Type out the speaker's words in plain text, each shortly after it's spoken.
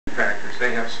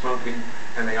they have smoking,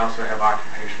 and they also have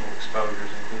occupational exposures,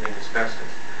 including asbestos.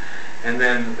 And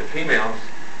then the females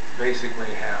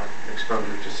basically have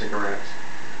exposure to cigarettes.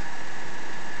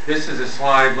 This is a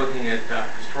slide looking at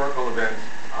historical events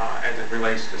as it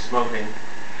relates to smoking.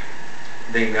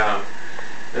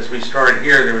 As we start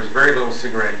here, there was very little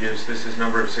cigarette use. This is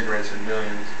number of cigarettes in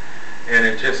millions. And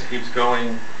it just keeps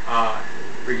going,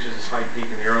 reaches a slight peak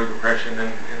in the early Depression,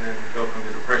 and then go from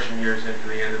the Depression years into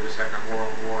the end of the Second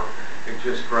World War. It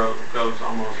just goes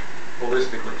almost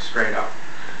holistically straight up.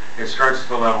 It starts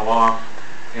to level off,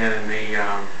 and in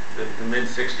the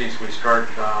mid-60s we start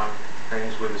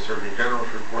things with the Surgeon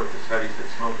General's report that studies that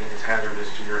smoking is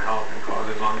hazardous to your health and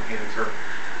causes lung cancer.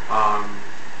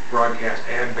 Broadcast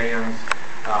ad bans,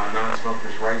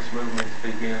 non-smokers' rights movements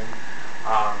begin.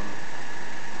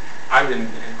 I've been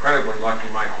incredibly lucky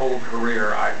my whole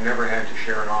career. I've never had to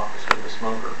share an office with a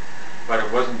smoker, but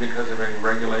it wasn't because of any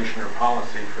regulation or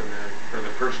policy for the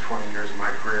first 20 years of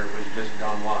my career. It was just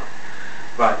dumb luck.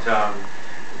 But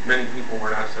many people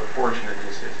were not so fortunate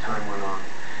as time went on.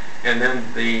 And then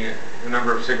the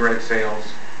number of cigarette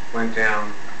sales went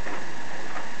down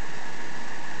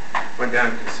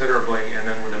considerably, and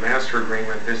then with the master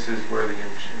agreement, this is where the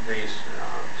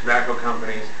tobacco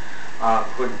companies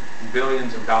put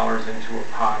billions of dollars into a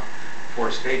pot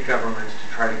for state governments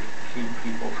to try to keep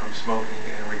people from smoking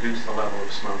and reduce the level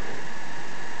of smoking.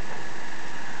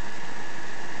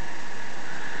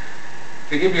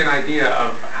 To give you an idea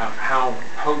of how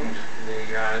potent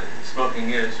the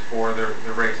smoking is for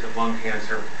the rates of lung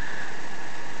cancer,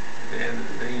 and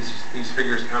these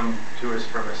figures come to us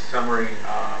from a summary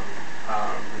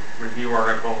review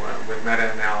article with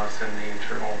meta-analysis in the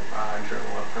Journal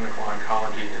of Clinical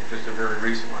Oncology, just a very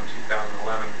recent one,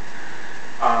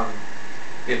 2011.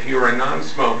 If you're a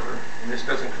non-smoker, and this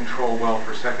doesn't control well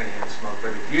for secondhand smoke,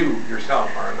 but if you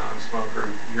yourself are a non-smoker,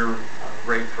 your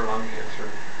rate for lung cancer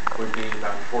would be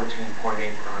about 14.8 per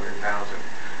 100,000.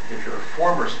 If you're a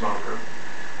former smoker,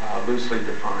 loosely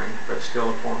defined, but still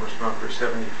a former smoker,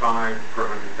 75 per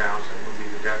 100,000 would be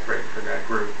the death rate for that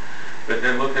group. But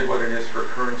then look at what it is for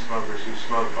current smokers who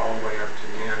smoked all the way up to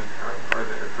the end, or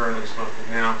that are currently smoking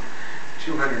now,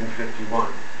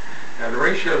 251. Now the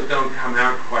ratios don't come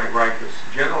out quite right, because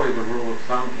generally the rule of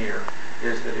thumb here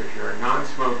is that if you're a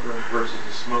non-smoker versus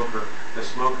a smoker, the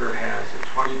smoker has a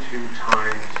 22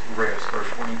 times risk, or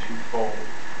 22-fold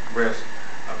risk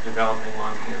of developing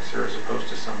lung cancer as opposed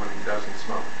to someone who doesn't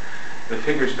smoke. The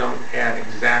figures don't add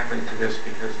exactly to this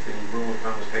because the rule of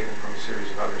thumb is taken from a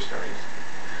series of other studies.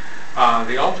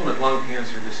 The ultimate lung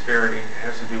cancer disparity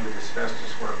has to do with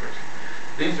asbestos workers.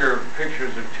 These are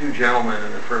pictures of two gentlemen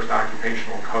in the first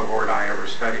occupational cohort I ever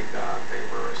studied. They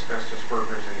were asbestos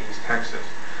workers in East Texas.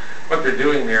 What they're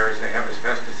doing there is they have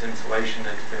asbestos insulation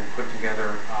that's been put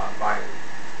together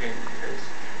as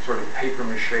sort of paper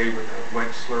mache with a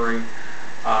wet slurry,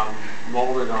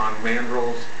 molded on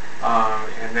mandrels,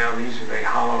 and now these are the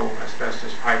hollow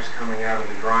asbestos pipes coming out of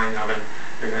the drying oven.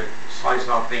 They're going to slice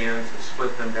off the ends and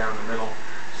split them down the middle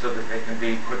so that they can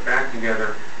be put back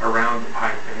together around the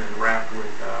pipe and then wrapped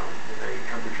with a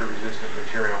temperature-resistant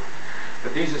material.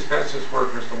 But these asbestos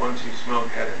workers, the ones who smoke,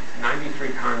 had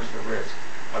 93 times the risk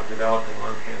of developing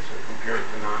lung cancer compared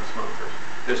to non-smokers.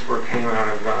 This work came out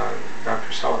of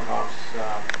Dr. Selikoff's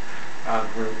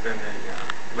group in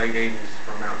the late 80s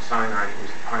from Mount Sinai. He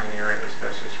was the pioneer in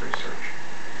asbestos research.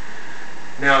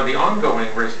 Now, the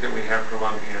ongoing risk that we have for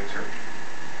lung cancer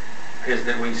is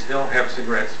that we still have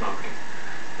cigarette smoking.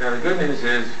 Now, the good news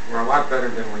is we're a lot better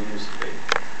than we used to be.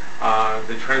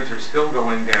 The trends are still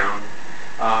going down.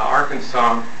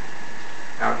 Arkansas,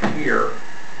 out here,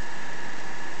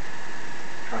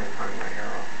 trying to find my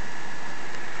arrow,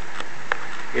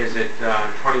 is at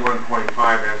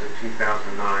 21.5 as of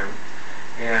 2009,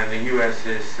 and the U.S.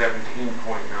 is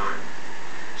 17.9.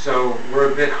 So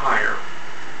we're a bit higher.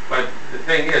 But the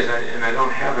thing is, and I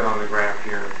don't have it on the graph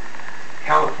here,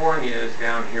 California is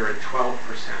down here at 12%.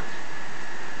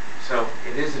 So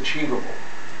it is achievable.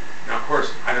 Now, of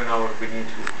course, I don't know if we need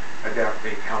to adapt the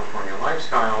California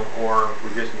lifestyle or if we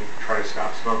just need to try to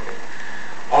stop smoking.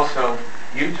 Also,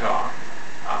 Utah,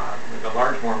 with a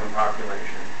large Mormon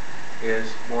population,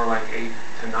 is more like 8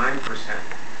 to 9%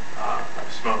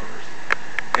 of smokers.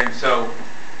 And so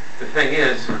the thing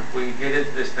is, we get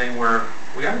into this thing where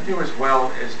we ought to do as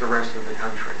well as the rest of the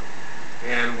country.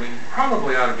 And we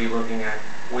probably ought to be looking at,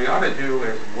 we ought to do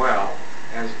as well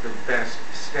as the best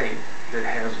state that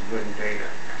has good data.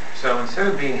 So instead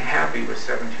of being happy with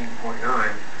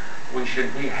 17.9, we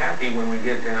should be happy when we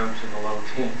get down to the low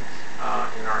teens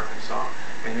in Arkansas.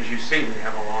 And as you see, we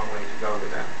have a long way to go to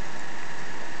that.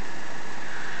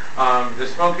 The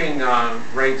smoking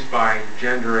rates by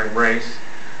gender and race,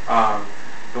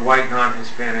 the white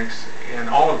non-Hispanics, and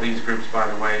all of these groups, by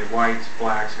the way, whites,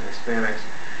 blacks, and Hispanics,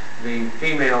 the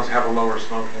females have a lower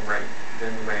smoking rate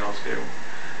than the males do.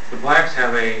 The blacks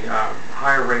have a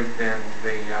higher rate than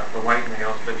the white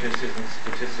males, but just isn't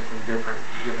statistically different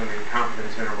given the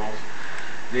confidence intervals.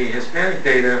 The Hispanic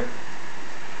data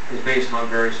is based on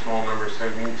very small numbers, so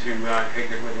you need to take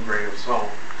it with a grain of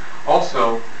salt.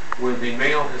 Also, with the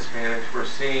male Hispanics, we're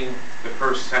seeing the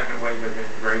first, second wave of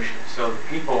immigration. So the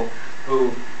people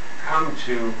who come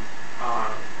to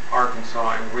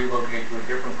Arkansas and relocate to a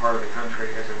different part of the country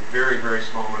as a very, very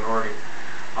small minority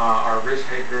are risk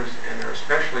takers, and they're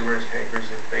especially risk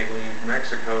takers if they leave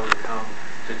Mexico to come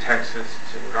to Texas,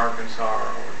 to Arkansas,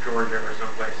 or Georgia, or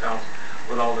someplace else,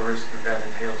 with all the risk that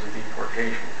entails of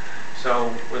deportation.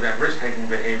 So with that risk-taking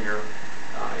behavior,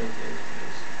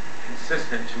 it's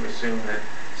consistent to assume that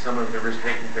some of the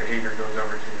risk-taking behavior goes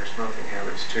over to their smoking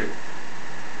habits too.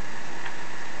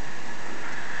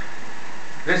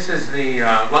 This is the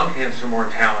lung cancer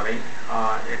mortality.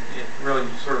 It really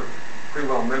sort of pretty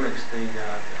well mimics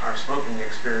our smoking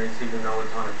experience, even though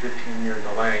it's on a 15-year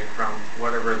delay from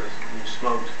whatever you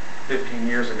smoked 15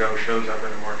 years ago shows up in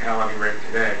the mortality rate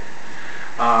today.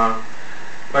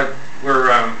 But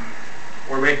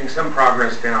we're making some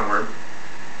progress downward.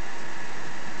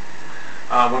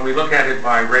 When we look at it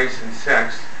by race and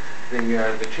sex,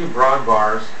 the two broad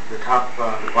bars, the top,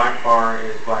 the black bar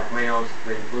is black males,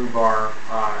 the blue bar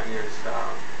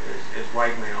is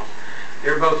white males.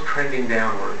 They're both trending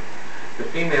downward. The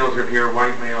females are here,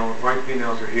 white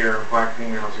females are here, black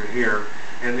females are here,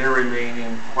 and they're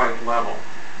remaining quite level.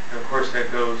 And of course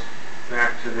that goes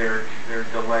back to their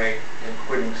delay in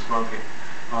quitting smoking.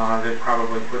 That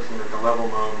probably puts them at the level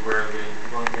mode where the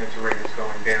lung cancer rate is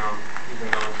going down, even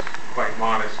though it's quite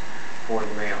modest for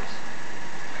the males.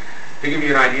 To give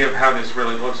you an idea of how this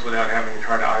really looks without having to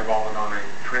try to eyeball it on a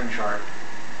trend chart,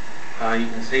 you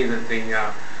can see that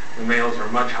the males are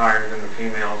much higher than the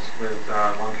females with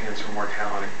lung cancer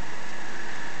mortality.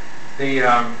 The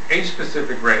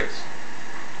age-specific rates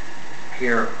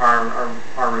here are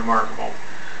remarkable.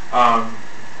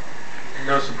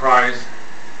 No surprise,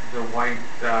 the white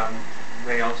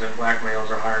males and black males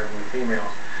are higher than the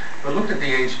females. But look at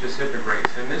the age-specific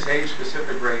rates, and this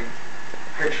age-specific rate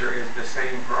picture is the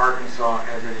same for Arkansas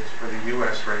as it is for the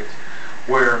U.S. rates,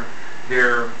 where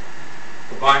the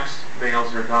black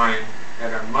males are dying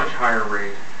at a much higher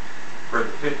rate for the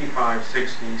 55,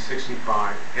 60,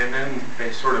 65, and then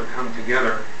they sort of come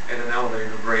together at an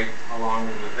elevated rate along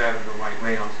with that of the white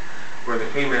males, where the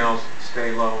females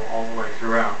stay low all the way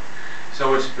throughout. So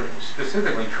what's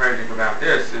specifically tragic about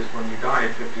this is when you die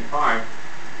at 55,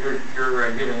 you're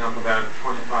giving up about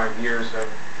 25 years of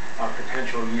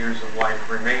potential years of life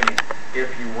remaining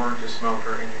if you weren't a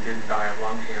smoker and you didn't die of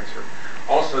lung cancer.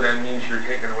 Also, that means you're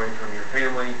taken away from your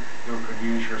family who could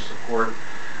use your support.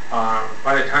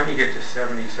 By the time you get to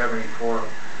 70, 74,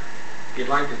 you'd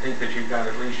like to think that you've got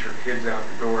at least your kids out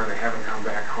the door and they haven't come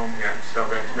back home yet, so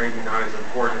that's maybe not as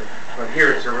important. But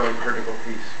here it's a really critical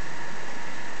piece.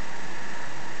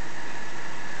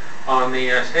 On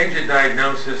the stage of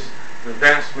diagnosis, the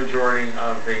vast majority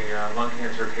of the lung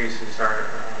cancer cases are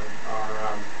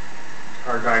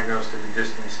diagnosed at the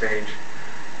distant stage.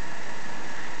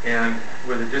 And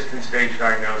with a distant stage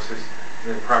diagnosis,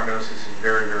 the prognosis is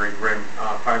very, very grim.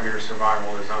 5-year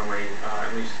survival is only,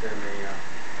 at least in the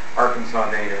Arkansas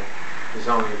data, is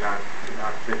only about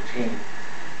 15.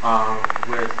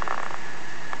 With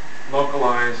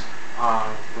localized,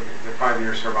 the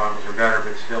 5-year survivals are better,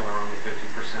 but still are only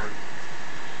 50%.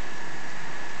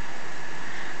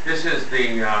 This is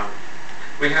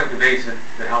we have debates at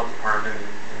the health department, and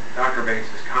Dr. Bates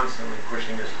is constantly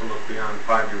pushing us to look beyond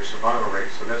 5-year survival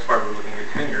rates, so that's why we're looking at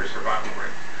 10-year survival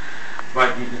rates.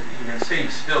 But you can see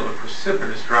still the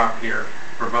precipitous drop here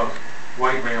for both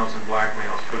white males and black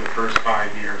males for the first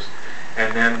 5 years,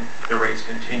 and then the rates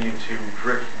continue to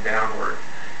drift downward.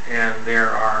 And there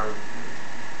are,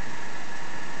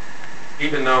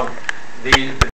 even though the